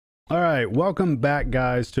All right, welcome back,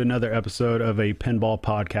 guys, to another episode of a pinball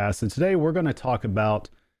podcast. And today we're going to talk about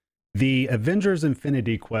the Avengers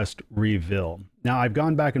Infinity Quest reveal. Now, I've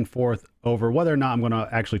gone back and forth over whether or not I'm going to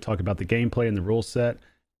actually talk about the gameplay and the rule set.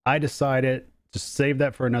 I decided to save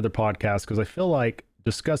that for another podcast because I feel like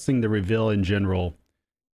discussing the reveal in general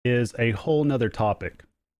is a whole nother topic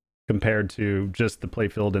compared to just the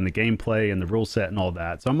playfield and the gameplay and the rule set and all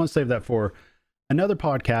that. So I'm going to save that for another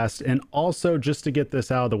podcast. And also, just to get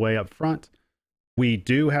this out of the way up front, we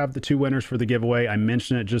do have the two winners for the giveaway. I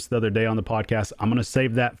mentioned it just the other day on the podcast. I'm going to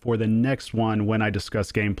save that for the next one when I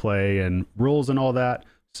discuss gameplay and rules and all that.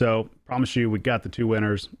 So promise you, we got the two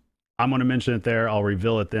winners. I'm going to mention it there. I'll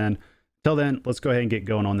reveal it then. Till then, let's go ahead and get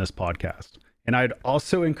going on this podcast. And I'd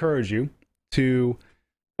also encourage you to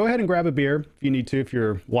go ahead and grab a beer if you need to, if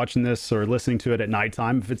you're watching this or listening to it at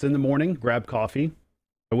nighttime. If it's in the morning, grab coffee.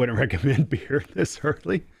 I wouldn't recommend beer this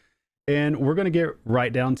early. And we're going to get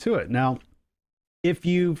right down to it. Now, if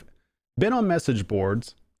you've been on message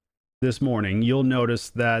boards this morning, you'll notice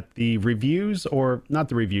that the reviews, or not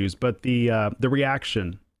the reviews, but the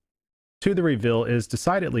reaction to the reveal is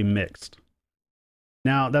decidedly mixed.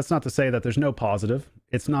 Now, that's not to say that there's no positive.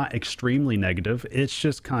 It's not extremely negative. It's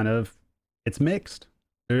just it's mixed.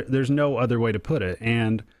 There's no other way to put it.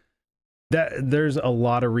 And that there's a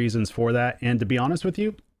lot of reasons for that. And to be honest with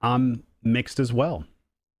you, I'm mixed as well,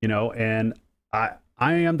 and I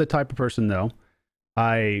am the type of person, though.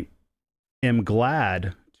 I am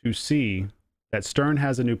glad to see that Stern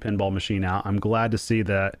has a new pinball machine out. I'm glad to see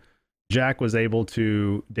that Jack was able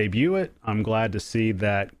to debut it. I'm glad to see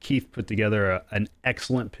that Keith put together an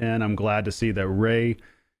excellent pin. I'm glad to see that Ray,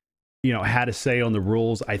 had a say on the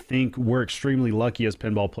rules. I think we're extremely lucky as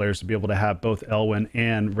pinball players to be able to have both Elwin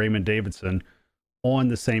and Raymond Davidson on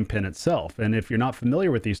the same pin itself. And if you're not familiar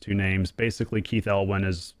with these two names, basically Keith Elwin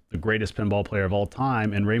is the greatest pinball player of all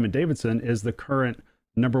time, and Raymond Davidson is the current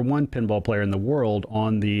 #1 pinball player in the world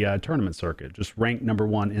on the tournament circuit, just ranked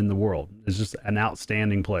 #1 in the world. Is just an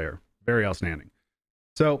outstanding player, very outstanding.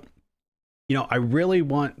 So, I really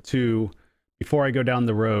want to, before I go down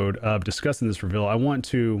the road of discussing this reveal, I want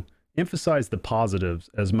to emphasize the positives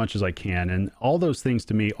as much as I can. And all those things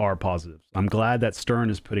to me are positives. I'm glad that Stern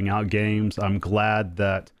is putting out games. I'm glad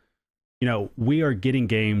that, we are getting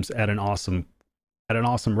games at an awesome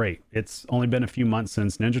rate. It's only been a few months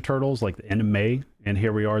since Ninja Turtles, like the end of May. And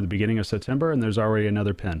here we are at the beginning of September, and there's already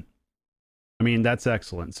another pin. I mean, that's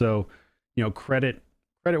excellent. So, credit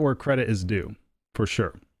where credit is due, for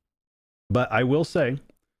sure. But I will say,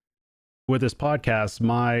 with this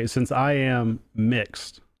podcast, since I am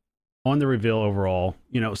mixed on the reveal overall,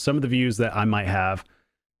 some of the views that I might have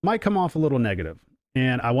might come off a little negative.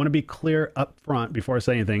 And I want to be clear up front before I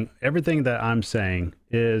say anything. Everything that I'm saying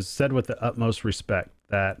is said with the utmost respect,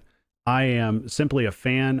 that I am simply a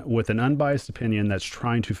fan with an unbiased opinion that's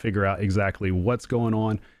trying to figure out exactly what's going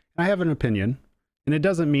on. I have an opinion, and it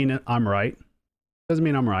doesn't mean I'm right. It doesn't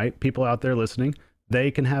mean I'm right. People out there listening, they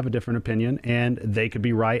can have a different opinion, and they could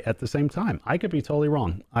be right at the same time. I could be totally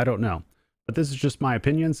wrong. I don't know. But this is just my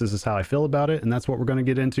opinions. This is how I feel about it. And that's what we're going to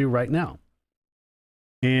get into right now.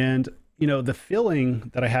 And, the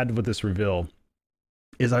feeling that I had with this reveal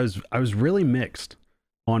is I was really mixed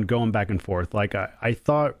on going back and forth. Like I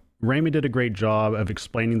thought Raymond did a great job of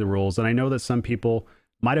explaining the rules. And I know that some people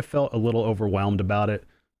might have felt a little overwhelmed about it.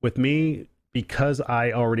 With me, because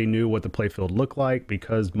I already knew what the playfield looked like,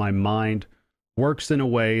 because my mind works in a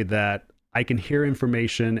way that I can hear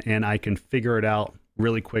information and I can figure it out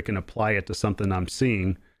really quick and apply it to something I'm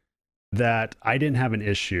seeing, that I didn't have an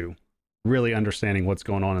issue really understanding what's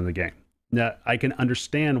going on in the game. Now, I can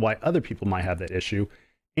understand why other people might have that issue,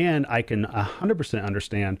 and I can 100%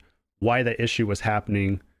 understand why that issue was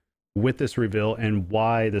happening with this reveal and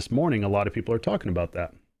why this morning a lot of people are talking about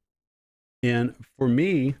that. And for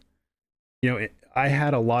me, I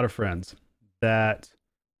had a lot of friends that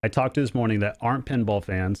I talked to this morning that aren't pinball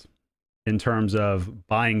fans in terms of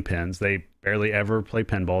buying pins. They barely ever play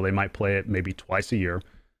pinball. They might play it maybe twice a year.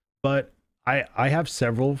 But I have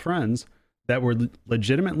several friends that were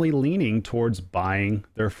legitimately leaning towards buying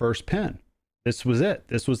their first pin. This was it.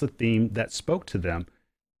 This was the theme that spoke to them.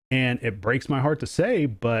 And it breaks my heart to say,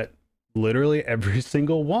 but literally every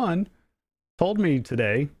single one told me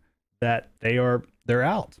today that they're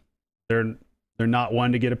out. They're not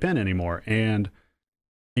wanting to get a pin anymore. And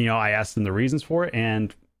I asked them the reasons for it,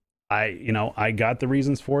 and I got the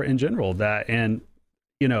reasons for it in general. The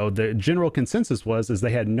general consensus is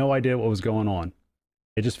they had no idea what was going on.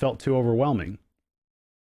 It just felt too overwhelming.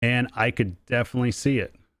 And I could definitely see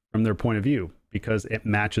it from their point of view, because it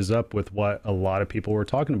matches up with what a lot of people were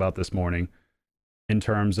talking about this morning. in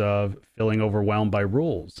terms of feeling overwhelmed by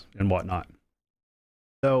rules and whatnot.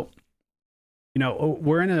 So,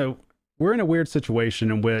 we're in a weird situation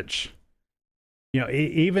in which,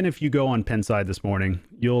 even if you go on Pinside this morning,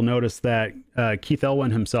 you'll notice that Keith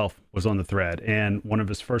Elwin himself was on the thread, and one of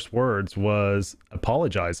his first words was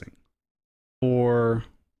apologizing for,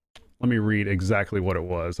 let me read exactly what it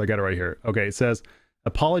was. I got it right here. Okay, it says,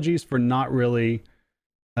 apologies for not really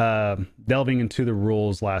delving into the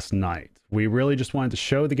rules last night. We really just wanted to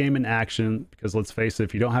show the game in action because let's face it,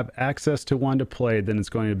 if you don't have access to one to play, then it's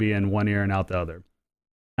going to be in one ear and out the other.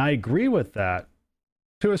 I agree with that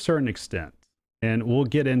to a certain extent, and we'll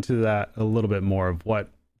get into that a little bit more of what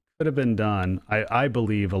could have been done, I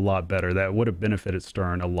believe, a lot better. That would have benefited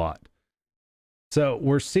Stern a lot. So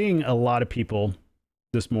we're seeing a lot of people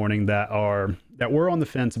this morning that were on the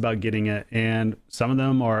fence about getting it, and some of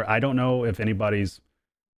them are, I don't know if anybody's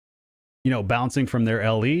bouncing from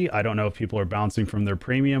their LE. I don't know if people are bouncing from their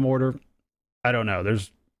premium order. I don't know.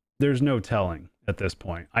 There's no telling at this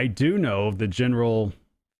point. I do know the general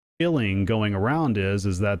feeling going around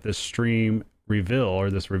is that this stream reveal,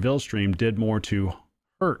 or this reveal stream, did more to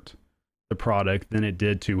hurt the product than it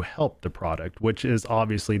did to help the product, which is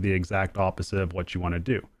obviously the exact opposite of what you want to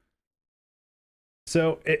do.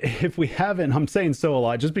 So if we haven't, I'm saying so a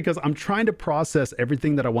lot just because I'm trying to process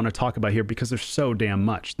everything that I want to talk about here, because there's so damn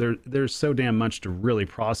much. There's so damn much to really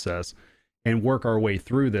process and work our way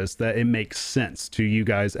through this that it makes sense to you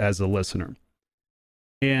guys as a listener.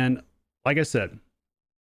 And like I said,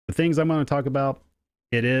 the things I'm going to talk about,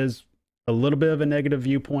 it is a little bit of a negative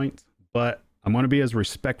viewpoint, but I'm going to be as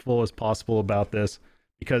respectful as possible about this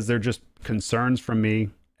because they're just concerns from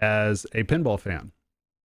me as a pinball fan.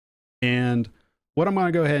 And what I'm going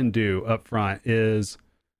to go ahead and do up front is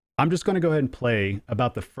I'm just going to go ahead and play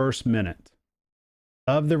about the first minute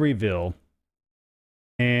of the reveal.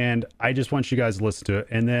 And I just want you guys to listen to it.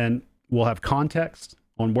 And then we'll have context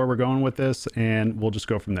on where we're going with this. And we'll just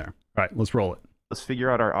go from there. All right, let's roll it. Let's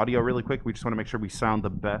figure out our audio really quick. We just want to make sure we sound the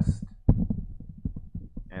best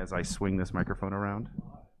as I swing this microphone around.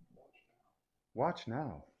 Watch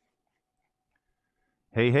now.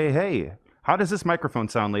 Hey, hey, hey. How does this microphone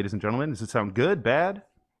sound, ladies and gentlemen? Does it sound good, bad,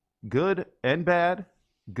 good and bad,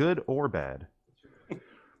 good or bad?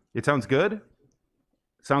 It sounds good?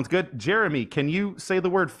 Sounds good. Jeremy, can you say the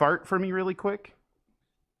word fart for me really quick?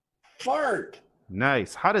 Fart.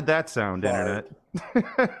 Nice. How did that sound, Fart.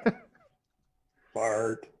 Internet?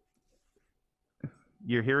 Fart.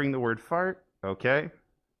 You're hearing the word fart? Okay.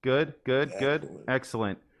 Good, good, good.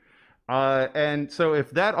 Excellent. Excellent. And so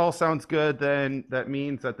if that all sounds good, then that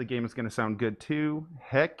means that the game is going to sound good too.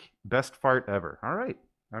 Heck, best fart ever. All right.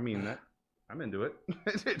 I mean, I'm into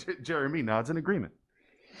it. Jeremy nods in agreement.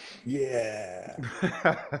 Yeah.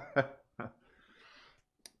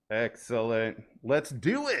 Excellent. Let's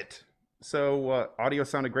do it. So audio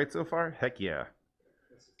sounded great so far? Heck yeah.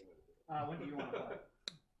 When do you want to play?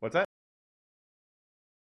 What's that?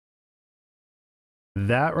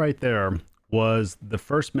 That right there was the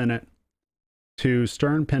first minute to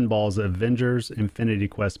Stern Pinball's Avengers Infinity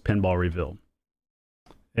Quest pinball reveal,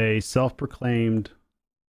 a self-proclaimed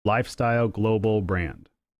lifestyle global brand.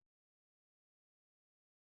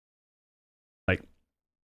 Like,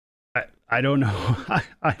 I don't know.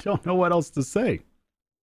 I don't know what else to say.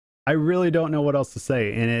 I really don't know what else to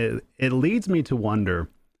say. And it leads me to wonder,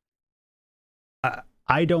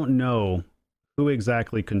 I don't know who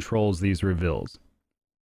exactly controls these reveals.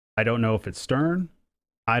 I don't know if it's Stern.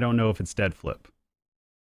 I don't know if it's Dead Flip.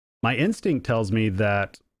 My instinct tells me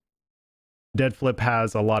that Dead Flip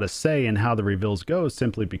has a lot of say in how the reveals go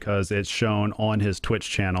simply because it's shown on his Twitch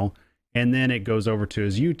channel and then it goes over to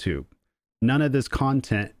his YouTube. None of this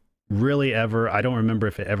content really ever, I don't remember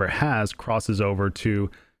if it ever has, crosses over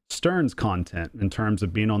to Stern's content in terms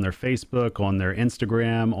of being on their Facebook, on their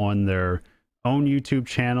Instagram, on their own YouTube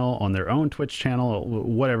channel, on their own Twitch channel,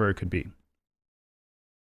 whatever it could be.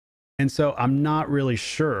 And so I'm not really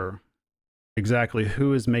sure exactly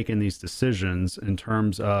who is making these decisions in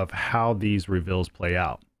terms of how these reveals play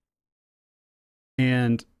out.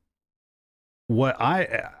 And what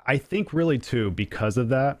I think really too, because of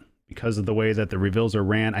that, because of the way that the reveals are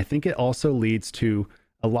ran, I think it also leads to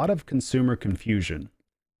a lot of consumer confusion,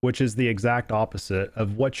 which is the exact opposite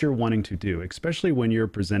of what you're wanting to do, especially when you're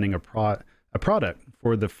presenting a product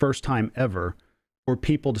for the first time ever for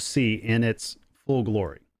people to see in its full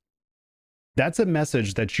glory. That's a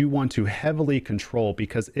message that you want to heavily control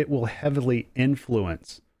because it will heavily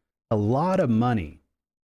influence a lot of money,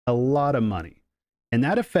 and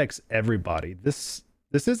that affects everybody. This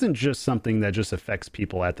isn't just something that just affects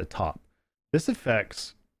people at the top. This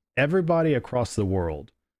affects everybody across the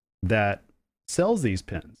world that sells these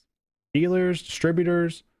pins. Dealers,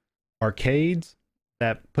 distributors, arcades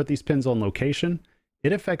that put these pins on location,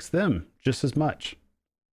 it affects them just as much.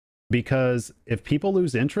 Because if people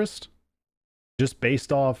lose interest just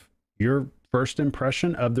based off your first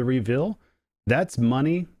impression of the reveal, that's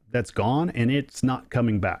money that's gone and it's not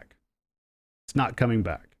coming back. It's not coming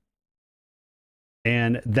back.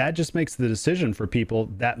 And that just makes the decision for people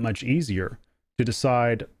that much easier to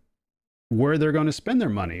decide where they're going to spend their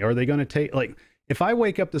money. Are they going to take, like, if I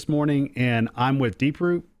wake up this morning and I'm with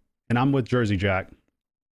Deeproot and I'm with Jersey Jack,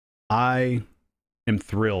 I am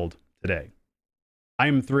thrilled today. I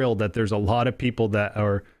am thrilled that there's a lot of people that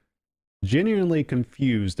are genuinely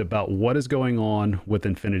confused about what is going on with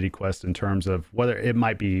Infinity Quest in terms of whether it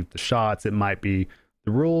might be the shots, it might be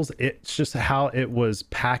the rules. It's just how it was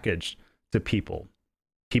packaged to people.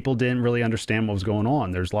 People didn't really understand what was going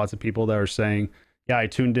on. There's lots of people that are saying, yeah, I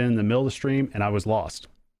tuned in the middle of the stream and I was lost.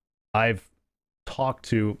 I've talked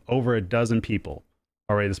to over a dozen people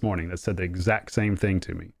already this morning that said the exact same thing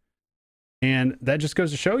to me. And that just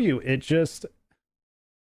goes to show you,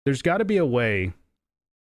 there's got to be a way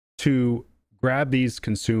to grab these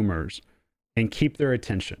consumers and keep their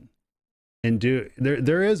attention. And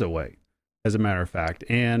there is a way, as a matter of fact.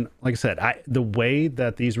 And like I said, the way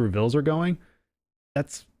that these reveals are going,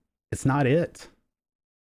 it's not it.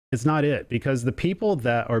 It's not it, because the people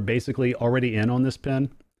that are basically already in on this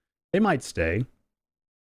pin, they might stay,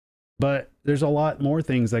 but there's a lot more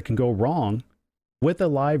things that can go wrong with a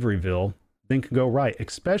live reveal than can go right,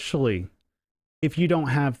 especially if you don't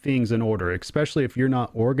have things in order, especially if you're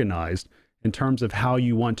not organized in terms of how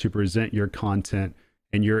you want to present your content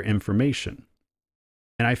and your information.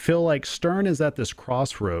 And I feel like Stern is at this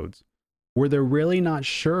crossroads where they're really not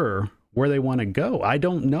sure where they want to go. I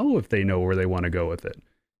don't know if they know where they want to go with it.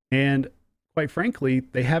 And quite frankly,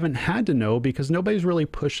 they haven't had to know because nobody's really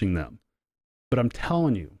pushing them. But I'm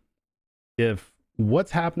telling you, if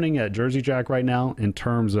what's happening at Jersey Jack right now in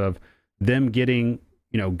terms of them getting,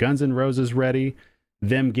 Guns N' Roses ready,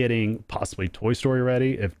 them getting possibly Toy Story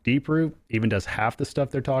ready, if Deeproot even does half the stuff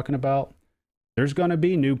they're talking about, there's going to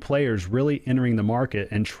be new players really entering the market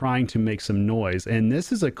and trying to make some noise. And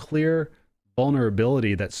this is a clear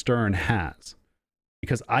vulnerability that Stern has,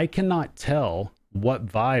 because I cannot tell what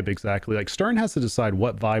vibe exactly. Like, Stern has to decide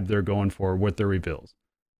what vibe they're going for with their reveals.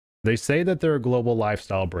 They say that they're a global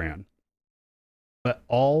lifestyle brand, but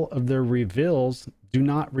all of their reveals do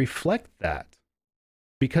not reflect that,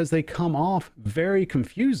 because they come off very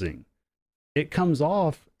confusing. It comes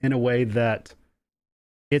off in a way that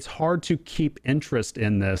it's hard to keep interest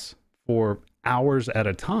in this for hours at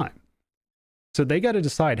a time. So they got to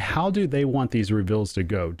decide, how do they want these reveals to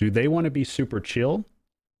go? Do they want to be super chill,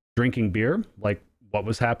 drinking beer like what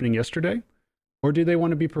was happening yesterday? Or do they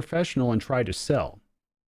want to be professional and try to sell?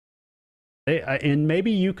 And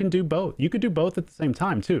maybe you can do both. You could do both at the same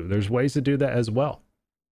time too. There's ways to do that as well.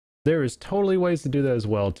 There is totally ways to do that as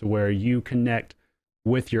well, to where you connect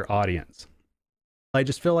with your audience. I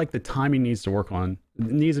just feel like the timing needs to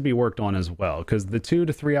be worked on as well, because the 2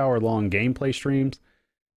 to 3 hour long gameplay streams,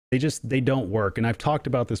 they don't work. And I've talked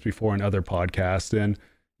about this before in other podcasts. And,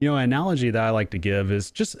 an analogy that I like to give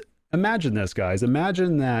is, just imagine this, guys.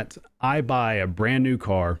 Imagine that I buy a brand new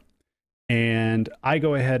car and I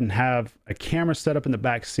go ahead and have a camera set up in the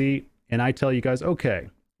back seat. And I tell you guys, okay,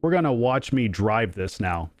 we're going to watch me drive this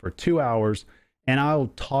now for 2 hours. And I'll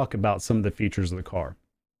talk about some of the features of the car.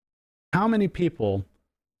 How many people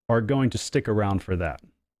are going to stick around for that?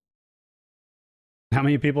 How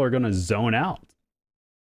many people are going to zone out?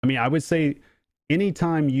 I mean, I would say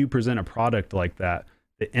anytime you present a product like that,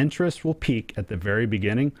 the interest will peak at the very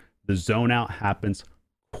beginning. The zone out happens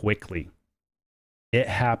quickly. It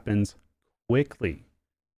happens quickly.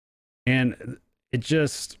 And it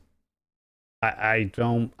just, I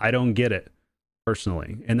don't get it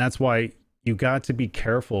personally. And that's why you got to be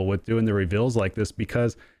careful with doing the reveals like this,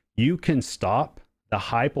 because you can stop the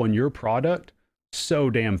hype on your product so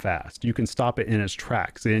damn fast. You can stop it in its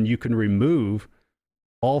tracks, and you can remove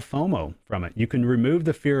all FOMO from it. You can remove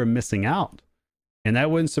the fear of missing out. And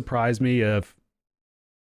that wouldn't surprise me if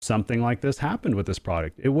something like this happened with this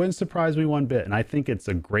product. It wouldn't surprise me one bit. And I think it's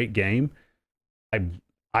a great game.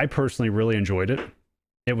 I personally really enjoyed it.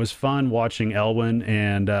 It was fun watching Elwin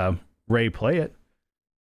and Ray play it,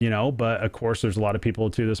 but of course there's a lot of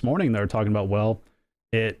people too this morning that are talking about, well,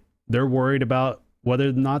 they're worried about whether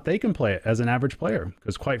or not they can play it as an average player.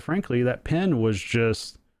 Because quite frankly, that pin was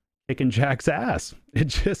just kicking Jack's ass.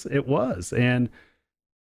 It was. And,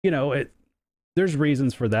 there's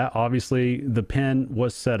reasons for that. Obviously, the pin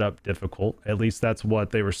was set up difficult. At least that's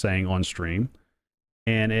what they were saying on stream.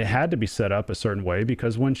 And it had to be set up a certain way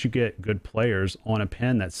because once you get good players on a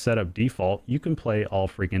pin that's set up default, you can play all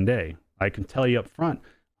freaking day. I can tell you up front,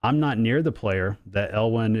 I'm not near the player that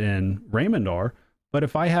Elwin and Raymond are, but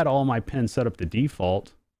if I had all my pins set up to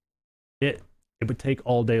default, it would take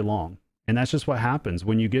all day long. And that's just what happens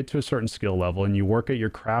when you get to a certain skill level and you work at your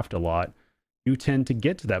craft a lot, you tend to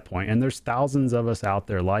get to that point. And there's thousands of us out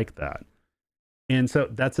there like that. And so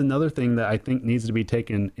that's another thing that I think needs to be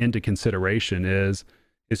taken into consideration is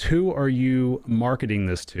who are you marketing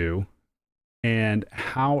this to and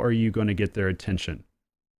how are you going to get their attention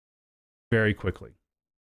very quickly?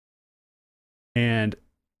 And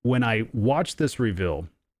when I watched this reveal,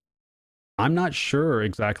 I'm not sure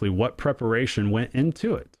exactly what preparation went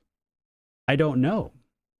into it. I don't know.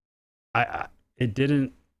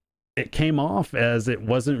 It came off as it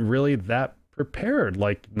wasn't really that prepared.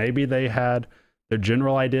 Like maybe they had their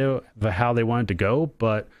general idea of how they wanted to go,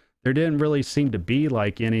 but there didn't really seem to be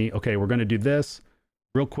like any, okay, we're going to do this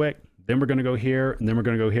real quick, then we're going to go here, and then we're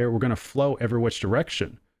going to go here. We're going to flow every which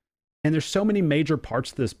direction. And there's so many major parts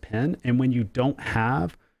to this pin, and when you don't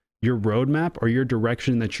have your roadmap or your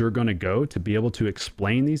direction that you're going to go to be able to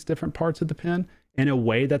explain these different parts of the pin in a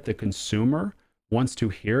way that the consumer wants to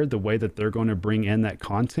hear, the way that they're going to bring in that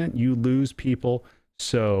content, you lose people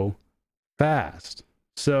so fast.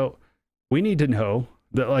 So we need to know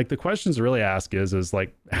that, like, the questions to really ask is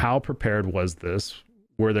like, how prepared was this?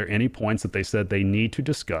 Were there any points that they said they need to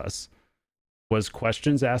discuss? Was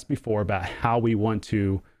questions asked before about how we want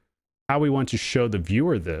to show the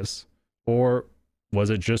viewer this, or was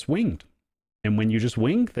it just winged? And when you just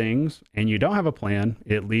wing things and you don't have a plan,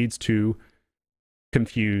 it leads to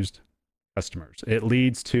confused customers. It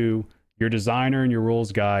leads to your designer and your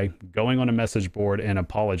rules guy going on a message board and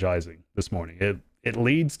apologizing this morning. It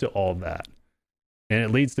leads to all of that. And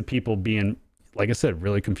it leads to people being, like I said,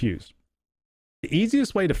 really confused. The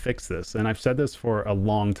easiest way to fix this, and I've said this for a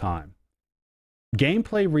long time,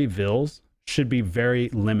 gameplay reveals should be very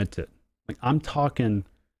limited. Like, I'm talking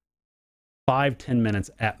 5-10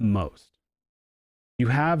 minutes at most. You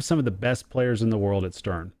have some of the best players in the world at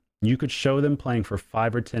Stern. You could show them playing for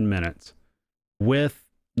 5 or 10 minutes with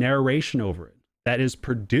narration over it that is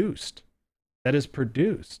produced.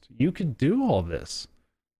 You could do all this.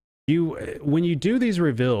 When you do these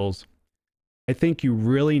reveals, I think you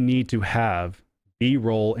really need to have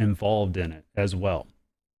B-roll involved in it as well.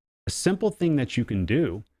 A simple thing that you can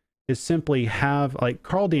do is simply have, like,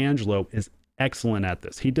 Carl D'Angelo is excellent at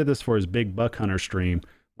this. He did this for his Big Buck Hunter stream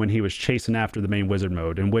when he was chasing after the main wizard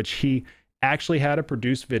mode, in which he actually had a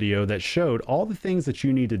produced video that showed all the things that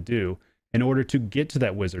you need to do in order to get to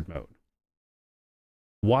that wizard mode.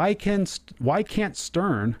 Why can't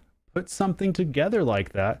Stern put something together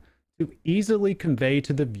like that to easily convey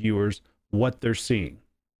to the viewers what they're seeing?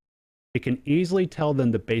 It can easily tell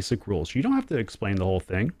them the basic rules. You don't have to explain the whole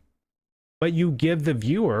thing, but you give the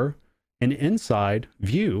viewer an inside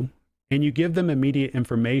view and you give them immediate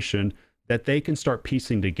information that they can start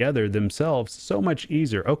piecing together themselves so much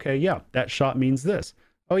easier. Okay, yeah, that shot means this.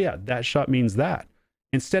 Oh yeah, that shot means that.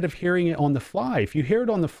 Instead of hearing it on the fly. If you hear it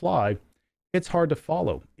on the fly, it's hard to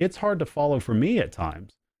follow. It's hard to follow for me at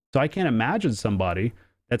times. So I can't imagine somebody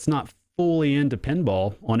that's not fully into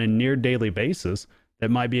pinball on a near daily basis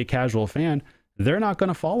that might be a casual fan. They're not going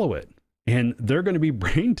to follow it. And they're going to be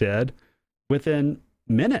brain dead within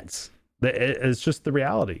minutes. It's just the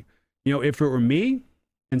reality. You know, if it were me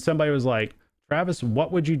and somebody was like, Travis,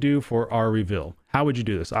 what would you do for our reveal? How would you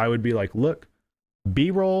do this? I would be like, look,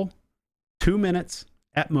 B-roll, 2 minutes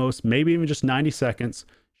at most, maybe even just 90 seconds.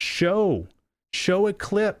 Show a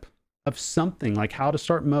clip of something, like how to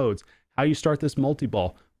start modes, how you start this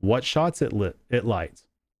multi-ball, what shots it lights.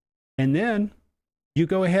 And then you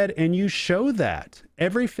go ahead and you show that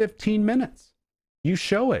every 15 minutes. You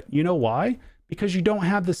show it. You know why? Because you don't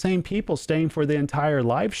have the same people staying for the entire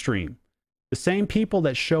live stream. The same people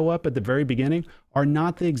that show up at the very beginning are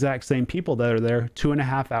not the exact same people that are there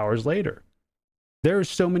 2.5 hours later. There are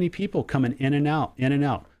so many people coming in and out, in and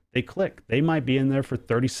out. They click. They might be in there for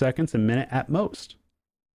 30 seconds, a minute at most.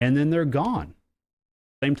 And then they're gone.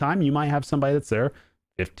 Same time, you might have somebody that's there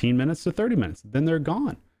 15 minutes to 30 minutes. Then they're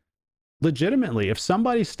gone. Legitimately, if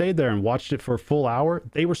somebody stayed there and watched it for a full hour,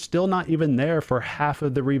 they were still not even there for half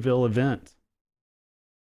of the reveal event.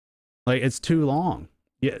 Like, it's too long.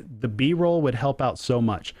 Yeah, the B-roll would help out so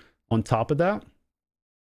much. On top of that,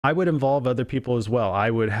 I would involve other people as well.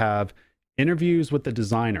 I would have interviews with the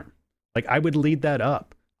designer. Like, I would lead that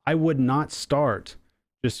up. I would not start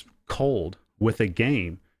just cold with a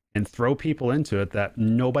game and throw people into it that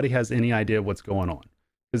nobody has any idea what's going on.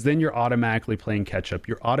 Because then you're automatically playing catch up.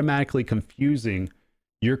 You're automatically confusing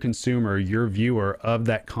your consumer, your viewer of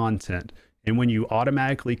that content. And when you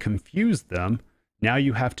automatically confuse them, now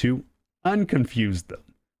you have to unconfuse them.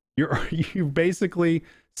 You're basically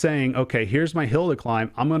saying, okay, here's my hill to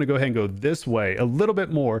climb. I'm going to go ahead and go this way a little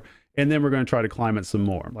bit more, and then we're going to try to climb it some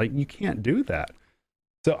more. Like, you can't do that.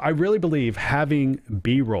 So I really believe having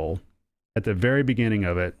B-roll at the very beginning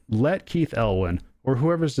of it, let Keith Elwin or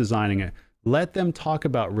whoever's designing it, let them talk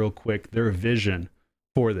about real quick their vision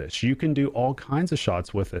for this. You can do all kinds of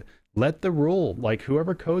shots with it. Let the rule, like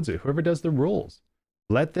whoever codes it, whoever does the rules,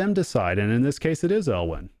 let them decide. And in this case, it is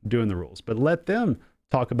Elwin doing the rules, but let them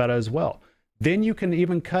talk about it as well. Then you can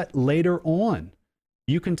even cut later on.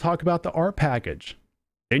 You can talk about the art package.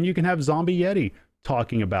 Then you can have Zombie Yeti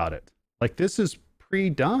talking about it. Like, this is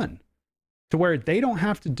pre-done to where they don't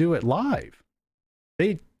have to do it live.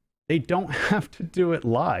 They don't have to do it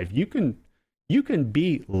live. You can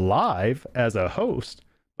be live as a host,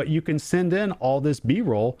 but you can send in all this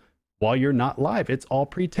B-roll while you're not live. It's all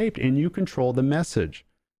pre-taped and you control the message,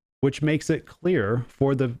 which makes it clear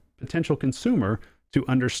for the potential consumer to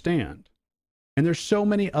understand. And there's so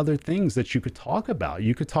many other things that you could talk about.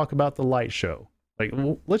 You could talk about the light show. Like,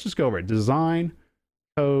 well, let's just go over it. Design,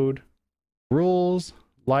 code, rules,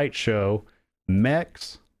 light show,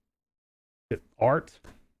 mechs, art,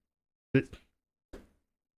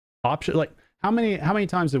 option. Like, how many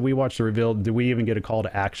times did we watch the reveal? Did we even get a call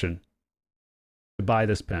to action to buy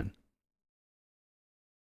this pen?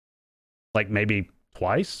 Like, maybe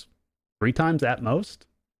twice, 3 times at most.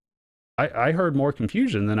 I heard more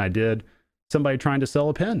confusion than I did somebody trying to sell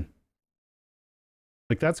a pen.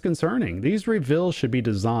 Like, that's concerning. These reveals should be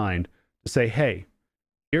designed to say, hey,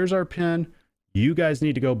 here's our pen. You guys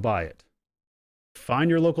need to go buy it. Find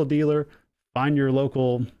your local dealer, find your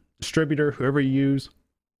local distributor, whoever you use,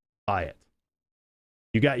 buy it.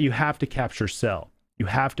 You have to capture sell. You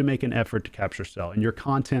have to make an effort to capture sell. And your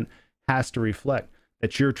content has to reflect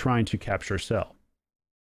that you're trying to capture sell.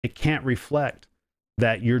 It can't reflect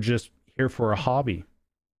that you're just here for a hobby.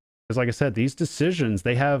 Because like I said, these decisions,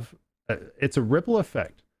 they have, it's a ripple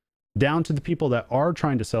effect down to the people that are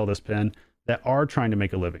trying to sell this pen, that are trying to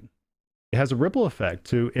make a living. It has a ripple effect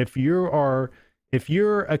to if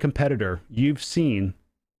you're a competitor, you've seen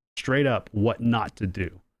straight up what not to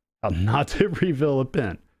do, how not to reveal a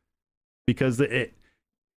pen. Because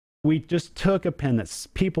we just took a pen that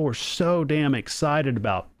people were so damn excited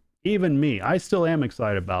about. Even me, I still am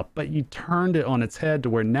excited about, but you turned it on its head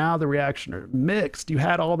to where now the reaction are mixed. You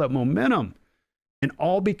had all that momentum, and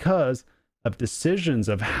all because of decisions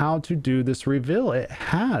of how to do this reveal. It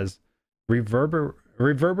has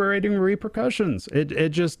reverberating repercussions. It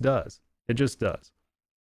just does. It just does.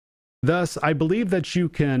 Thus, I believe that you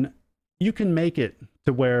can make it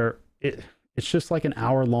to where it's just like an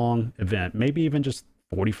hour-long event, maybe even just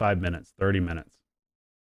 45 minutes, 30 minutes.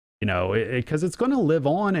 You know, because it's going to live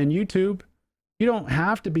on in YouTube. You don't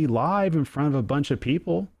have to be live in front of a bunch of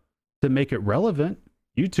people to make it relevant.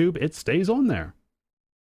 YouTube, it stays on there.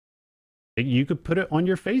 You could put it on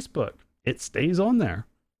your Facebook. It stays on there.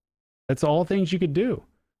 That's all things you could do.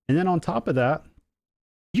 And then on top of that,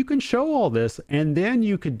 you can show all this, and then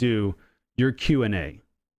you could do your Q&A.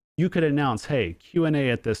 You could announce, hey,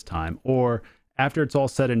 Q&A at this time. Or after it's all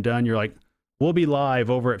said and done, you're like, we'll be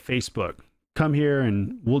live over at Facebook. Come here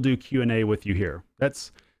and we'll do Q&A with you here.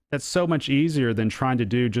 That's so much easier than trying to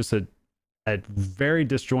do just a very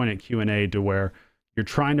disjointed Q&A to where you're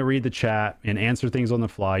trying to read the chat and answer things on the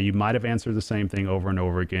fly. You might have answered the same thing over and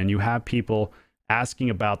over again. You have people asking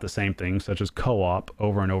about the same things, such as co-op,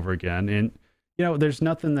 over and over again. And, you know, there's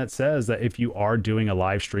nothing that says that if you are doing a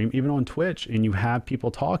live stream, even on Twitch, and you have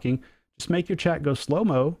people talking, just make your chat go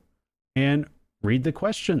slow-mo and read the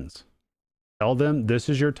questions. Tell them this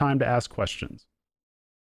is your time to ask questions.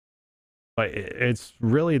 But it's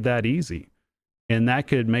really that easy. And that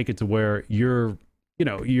could make it to where you're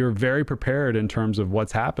very prepared in terms of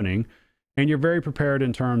what's happening, and you're very prepared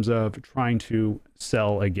in terms of trying to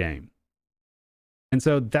sell a game. And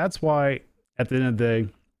so that's why at the end of the day,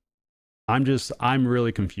 I'm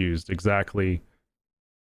really confused exactly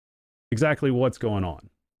what's going on.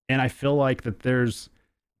 And I feel like that there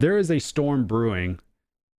is a storm brewing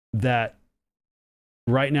that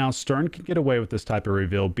right now Stern can get away with this type of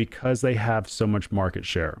reveal because they have so much market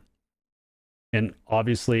share. And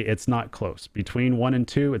obviously it's not close. Between 1 and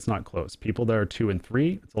 2, it's not close. People that are 2 and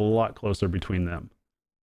 3, it's a lot closer between them.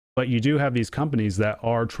 But you do have these companies that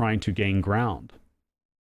are trying to gain ground.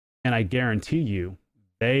 And I guarantee you,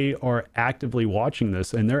 they are actively watching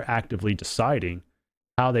this and they're actively deciding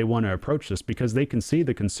how they want to approach this because they can see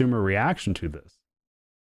the consumer reaction to this.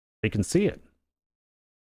 They can see it.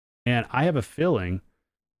 And I have a feeling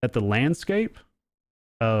that the landscape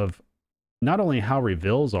of not only how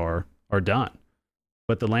reveals are done,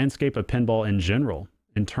 but the landscape of pinball in general,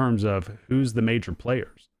 in terms of who's the major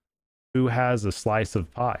players, who has a slice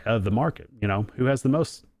of pie of the market, who has the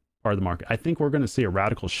most part of the market. I think we're going to see a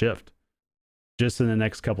radical shift just in the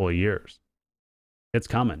next couple of years. It's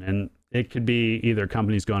coming, and it could be either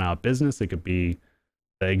companies going out of business, it could be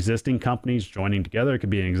the existing companies joining together, it could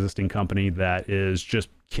be an existing company that is just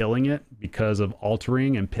killing it because of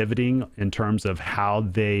altering and pivoting in terms of how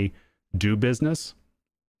they do business.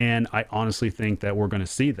 And I honestly think that we're going to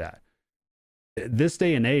see that. This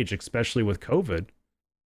day and age, especially with COVID,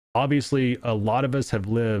 obviously a lot of us have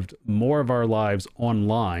lived more of our lives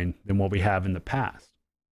online than what we have in the past.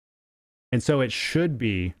 And so it should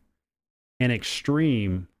be an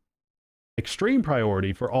extreme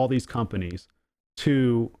priority for all these companies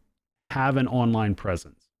to have an online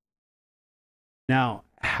presence. Now,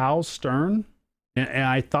 how Stern, and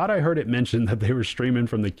I thought I heard it mentioned that they were streaming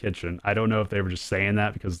from the kitchen. I don't know if they were just saying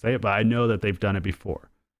that but I know that they've done it before.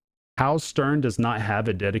 How Stern does not have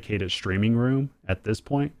a dedicated streaming room at this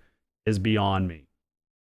point is beyond me.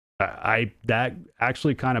 That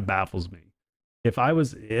actually kind of baffles me. If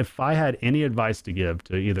I had any advice to give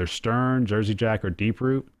to either Stern, Jersey Jack, or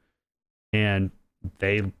Deeproot, and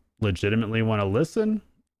they legitimately want to listen,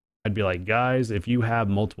 I'd be like, guys, if you have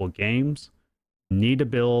multiple games, need to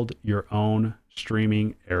build your own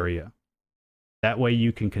streaming area. That way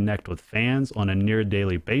you can connect with fans on a near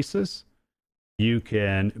daily basis. You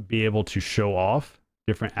can be able to show off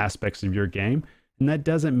different aspects of your game. And that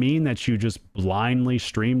doesn't mean that you just blindly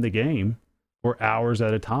stream the game for hours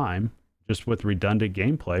at a time, just with redundant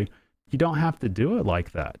gameplay. You don't have to do it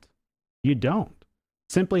like that. You don't.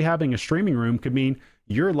 Simply having a streaming room could mean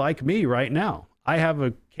you're like me right now. I have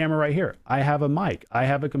a camera right here. I have a mic. I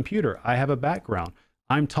have a computer. I have a background.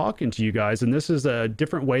 I'm talking to you guys, and this is a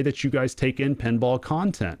different way that you guys take in pinball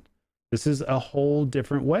content. This is a whole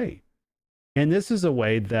different way. And this is a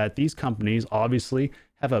way that these companies obviously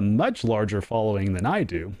have a much larger following than I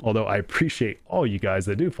do, although I appreciate all you guys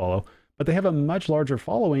that do follow, but they have a much larger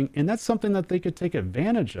following, and that's something that they could take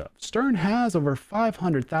advantage of. Stern has over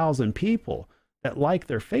 500,000 people that like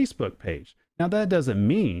their Facebook page. Now, that doesn't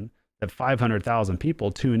mean that 500,000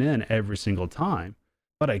 people tune in every single time,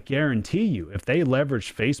 but I guarantee you, if they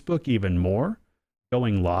leverage Facebook even more,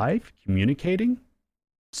 going live, communicating,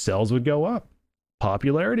 sales would go up,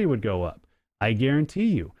 popularity would go up. I guarantee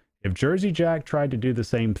you, if Jersey Jack tried to do the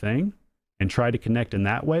same thing and try to connect in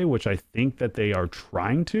that way, which I think that they are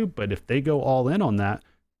trying to, but if they go all in on that,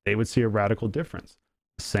 they would see a radical difference.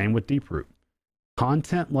 Same with Deeproot.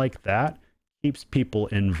 Content like that keeps people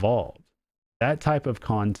involved. That type of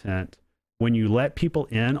content, when you let people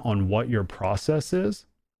in on what your process is,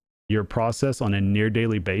 your process on a near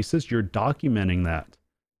daily basis, you're documenting that.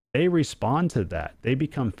 They respond to that. They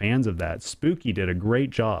become fans of that. Spooky did a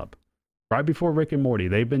great job. Right before Rick and Morty,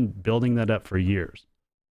 they've been building that up for years.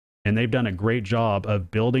 And they've done a great job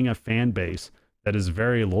of building a fan base that is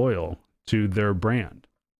very loyal to their brand.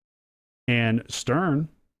 And Stern,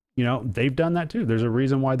 they've done that too. There's a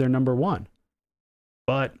reason why they're number one.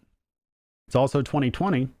 But it's also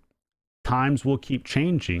 2020. Times will keep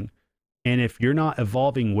changing. And if you're not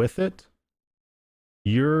evolving with it,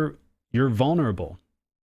 you're vulnerable.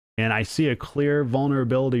 And I see a clear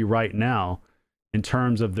vulnerability right now in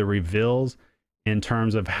terms of the reveals, in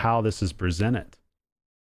terms of how this is presented.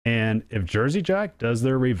 And if Jersey Jack does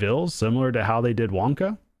their reveals similar to how they did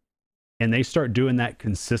Wonka, and they start doing that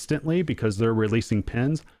consistently because they're releasing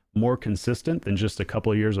pins more consistent than just a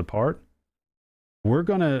couple of years apart, we're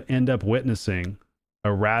going to end up witnessing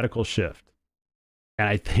a radical shift. And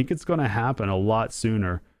I think it's going to happen a lot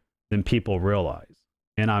sooner than people realize.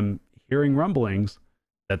 And I'm hearing rumblings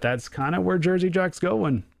that that's kind of where Jersey Jack's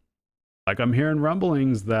going. Like, I'm hearing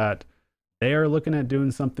rumblings that they are looking at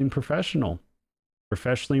doing something professionally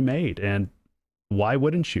made. And why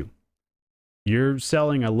wouldn't you? You're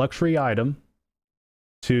selling a luxury item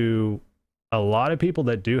to a lot of people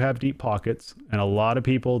that do have deep pockets and a lot of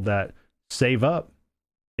people that save up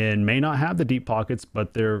and may not have the deep pockets,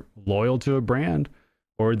 but they're loyal to a brand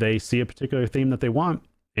or they see a particular theme that they want.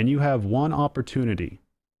 And you have one opportunity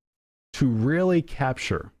to really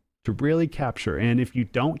capture. And if you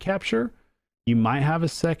don't capture, you might have a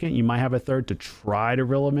second, you might have a third to try to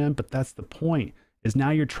reel them in. But that's the point, is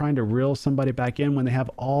now you're trying to reel somebody back in when they have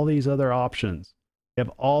all these other options. They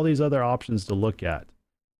have all these other options to look at.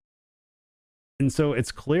 And so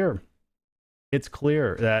it's clear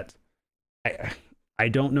that I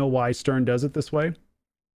don't know why Stern does it this way,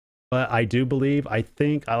 but I do believe,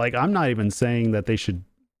 I'm not even saying that they should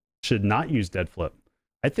not use Dead Flip.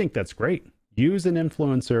 I think that's great. Use an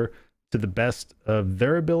influencer to the best of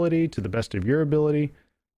their ability, to the best of your ability,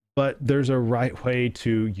 but there's a right way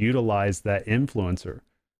to utilize that influencer.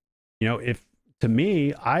 You know, if to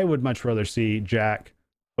me, I would much rather see Jack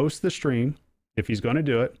host the stream if he's going to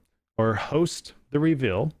do it, or host the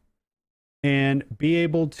reveal and be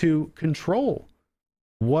able to control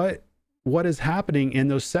what is happening in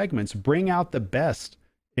those segments. Bring out the best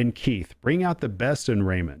in Keith, bring out the best in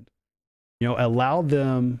Raymond. You know, allow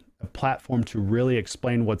them a platform to really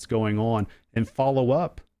explain what's going on and follow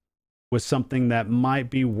up with something that might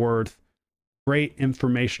be worth great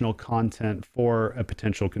informational content for a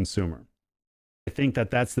potential consumer. I think that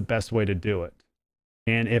that's the best way to do it.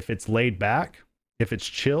 And if it's laid back, if it's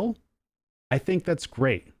chill, I think that's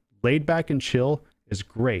great. Laid back and chill is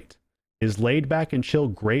great. Is laid back and chill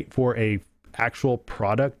great for a actual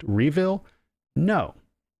product reveal? No,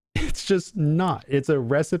 it's just not. It's a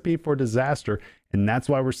recipe for disaster. And that's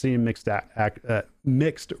why we're seeing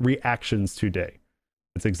mixed reactions today.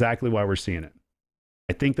 That's exactly why we're seeing it.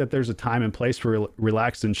 I think that there's a time and place for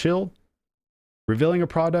relaxed and chilled. Revealing a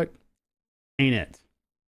product ain't it.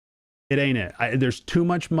 It ain't it. There's too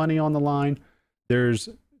much money on the line. There's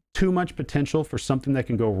too much potential for something that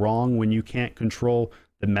can go wrong when you can't control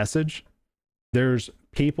the message. There's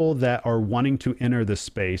people that are wanting to enter the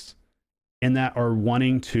space and that are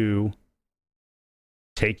wanting to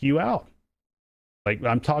take you out. Like,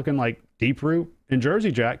 I'm talking like Deep Root and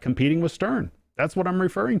Jersey Jack competing with Stern. That's what I'm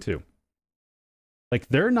referring to. Like,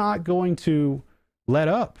 they're not going to let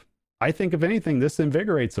up. I think, if anything, this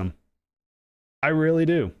invigorates them. I really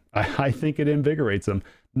do. I think it invigorates them.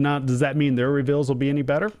 Now, does that mean their reveals will be any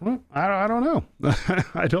better? Well, I don't know.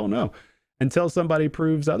 I don't know until somebody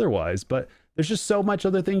proves otherwise. But there's just so much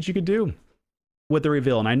other things you could do with the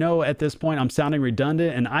reveal. And I know at this point I'm sounding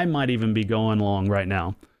redundant, and I might even be going long right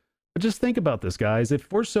now. But just think about this, guys.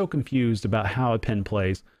 If we're so confused about how a pin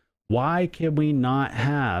plays, why can we not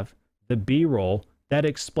have the B-roll that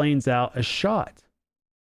explains out a shot?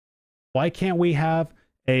 Why can't we have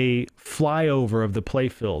a flyover of the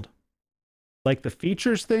playfield? Like the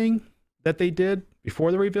features thing that they did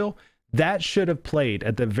before the reveal, that should have played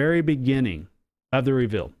at the very beginning of the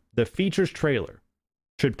reveal. The features trailer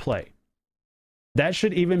should play. That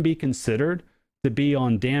should even be considered to be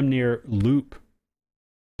on damn near loop.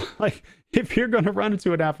 Like, if you're going to run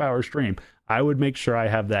into an half-hour stream, I would make sure I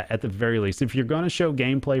have that at the very least. If you're going to show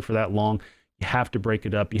gameplay for that long, you have to break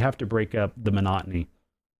it up. You have to break up the monotony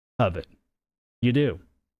of it. You do.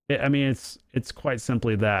 I mean, it's quite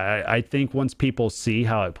simply that. I think once people see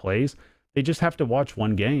how it plays, they just have to watch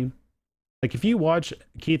one game. Like, if you watch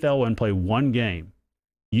Keith Elwin play one game,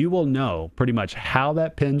 you will know pretty much how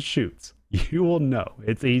that pin shoots. You will know.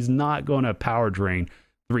 He's not going to power drain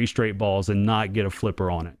 3 straight balls and not get a flipper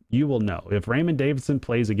on it. You will know. If Raymond Davidson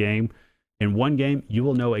plays a game in one game, you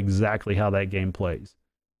will know exactly how that game plays,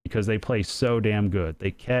 because they play so damn good.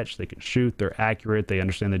 They catch, they can shoot, they're accurate, they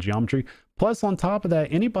understand the geometry. Plus, on top of that,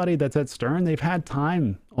 anybody that's at Stern, they've had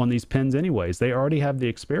time on these pins anyways. They already have the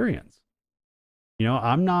experience. You know,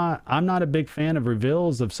 I'm not a big fan of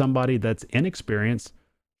reveals of somebody that's inexperienced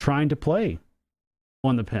trying to play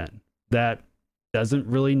on the pin that doesn't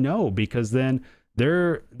really know, because then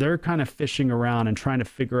they're kind of fishing around and trying to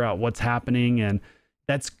figure out what's happening. And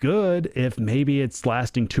that's good if maybe it's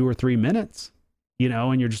lasting 2 or 3 minutes, you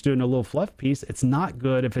know, and you're just doing a little fluff piece. It's not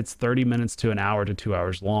good if it's 30 minutes to an hour to 2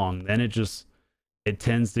 hours long. Then it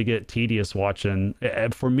tends to get tedious watching.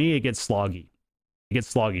 For me, it gets sloggy. It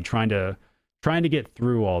gets sloggy trying to get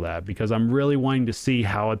through all that, because I'm really wanting to see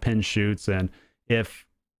how a pin shoots. And if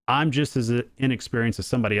I'm just as inexperienced as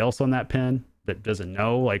somebody else on that pin that doesn't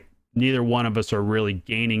know, like, neither one of us are really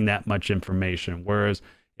gaining that much information. Whereas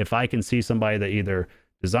if I can see somebody that either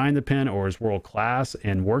designed the pin or is world class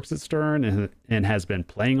and works at Stern and has been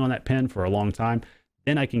playing on that pin for a long time,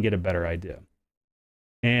 then I can get a better idea.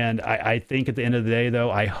 And I think at the end of the day,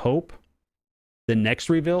 though, I hope the next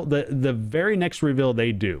reveal, the very next reveal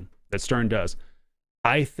they do, that Stern does,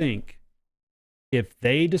 I think if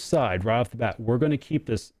they decide right off the bat, we're going to keep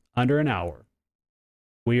this under an hour,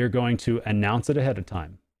 we are going to announce it ahead of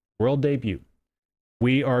time. World debut.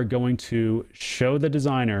 We are going to show the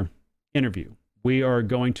designer interview. We are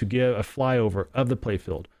going to give a flyover of the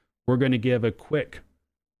playfield. We're going to give a quick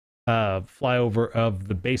flyover of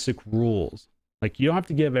the basic rules. Like, you don't have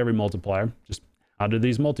to give every multiplier. Just, how did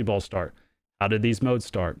these multi-balls start? How did these modes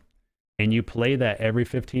start? And you play that every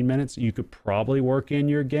 15 minutes. You could probably work in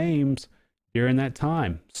your games during that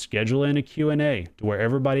time. Schedule in a Q&A to where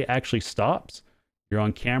everybody actually stops. You're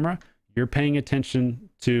on camera. You're paying attention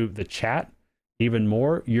to the chat even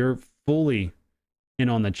more. You're fully in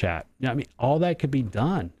on the chat. I mean, all that could be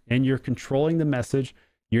done, and you're controlling the message.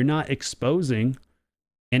 you're not exposing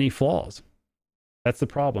any flaws. That's the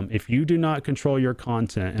problem. If you do not control your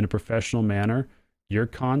content in a professional manner, your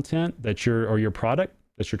content that or your product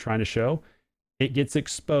that you're trying to show, it gets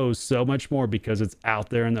exposed so much more because it's out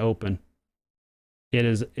there in the open. It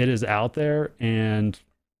is out there, and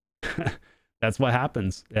that's what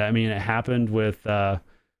happens. I mean, it happened with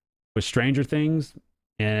Stranger Things,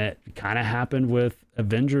 and it kind of happened with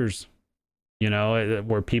Avengers, you know,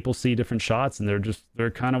 where people see different shots and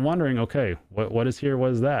they're kind of wondering, okay, what is here?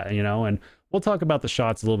 What is that? You know, and we'll talk about the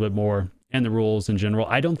shots a little bit more and the rules in general.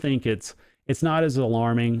 I don't think it's not as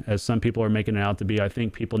alarming as some people are making it out to be. I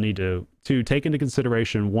think people need to take into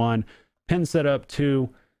consideration, one, pin setup, two,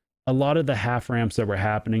 a lot of the half ramps that were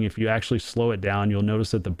happening. If you actually slow it down, you'll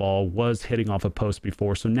notice that the ball was hitting off a post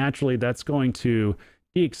before. So naturally that's going to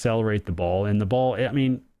deaccelerate the ball, and the ball, I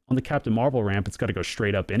mean, on the Captain Marvel ramp, it's got to go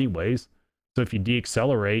straight up anyways. So if you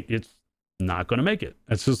deaccelerate, it's not going to make it.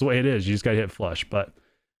 That's just the way it is. You just got to hit flush. But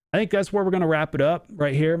I think that's where we're going to wrap it up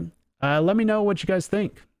right here. Let me know what you guys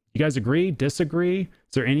think. You guys agree, disagree?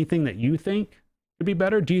 Is there anything that you think could be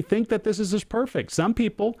better? Do you think that this is just perfect? Some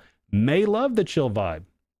people may love the chill vibe.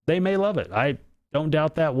 They may love it. I don't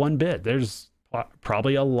doubt that one bit. There's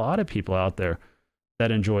probably a lot of people out there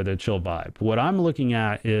that enjoy the chill vibe. What I'm looking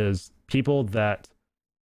at is people that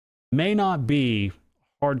may not be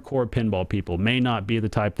hardcore pinball people, may not be the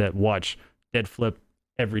type that watch Dead Flip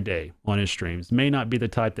every day on his streams, may not be the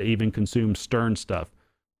type that even consumes Stern stuff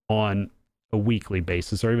on a weekly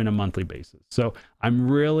basis or even a monthly basis. So I'm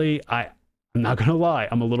not going to lie,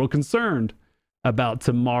 I'm a little concerned about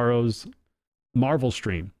tomorrow's Marvel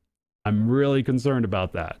stream. I'm really concerned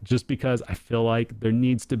about that, just because I feel like there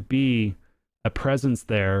needs to be a presence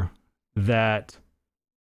there that,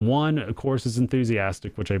 one, of course, is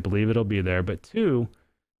enthusiastic, which I believe it'll be there, but two,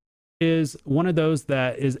 is one of those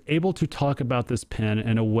that is able to talk about this pin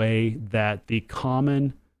in a way that the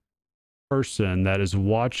common person that is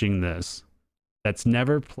watching this, that's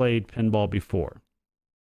never played pinball before,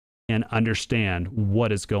 can understand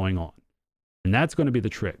what is going on. And that's going to be the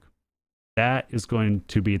trick. That is going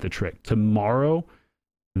to be the trick. Tomorrow,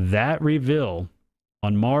 that reveal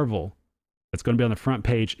on Marvel that's going to be on the front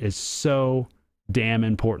page is so damn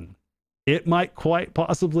important. It might quite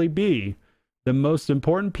possibly be the most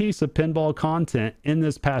important piece of pinball content in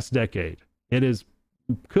this past decade.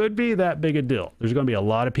 Could be that big a deal. There's going to be a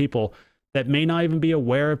lot of people that may not even be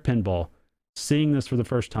aware of pinball seeing this for the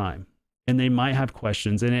first time, and they might have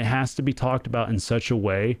questions, and it has to be talked about in such a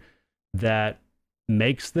way that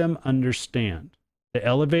makes them understand. The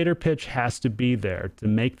elevator pitch has to be there to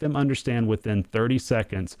make them understand within 30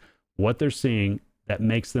 seconds what they're seeing that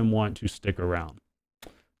makes them want to stick around.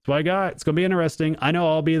 That's what I got. It's going to be interesting. I know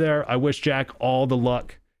I'll be there. I wish Jack all the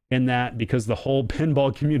luck in that, because the whole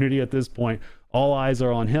pinball community at this point, all eyes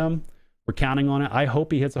are on him. We're counting on it. I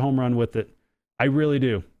hope he hits a home run with it. I really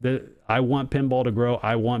do. I want pinball to grow.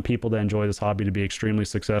 I want people to enjoy this hobby to be extremely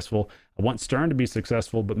successful. I want Stern to be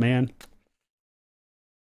successful, but man,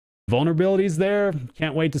 vulnerabilities there.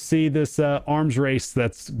 Can't wait to see this arms race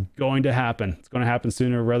that's going to happen. It's going to happen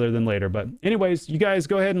sooner rather than later. But anyways, you guys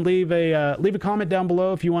go ahead and leave a comment down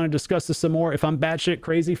below if you want to discuss this some more. If I'm batshit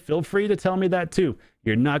crazy, feel free to tell me that too.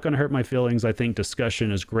 You're not going to hurt my feelings. I think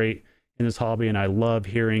discussion is great in this hobby, and I love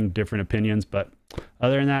hearing different opinions. But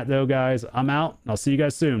other than that, though, guys, I'm out. I'll see you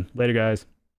guys soon. Later, guys.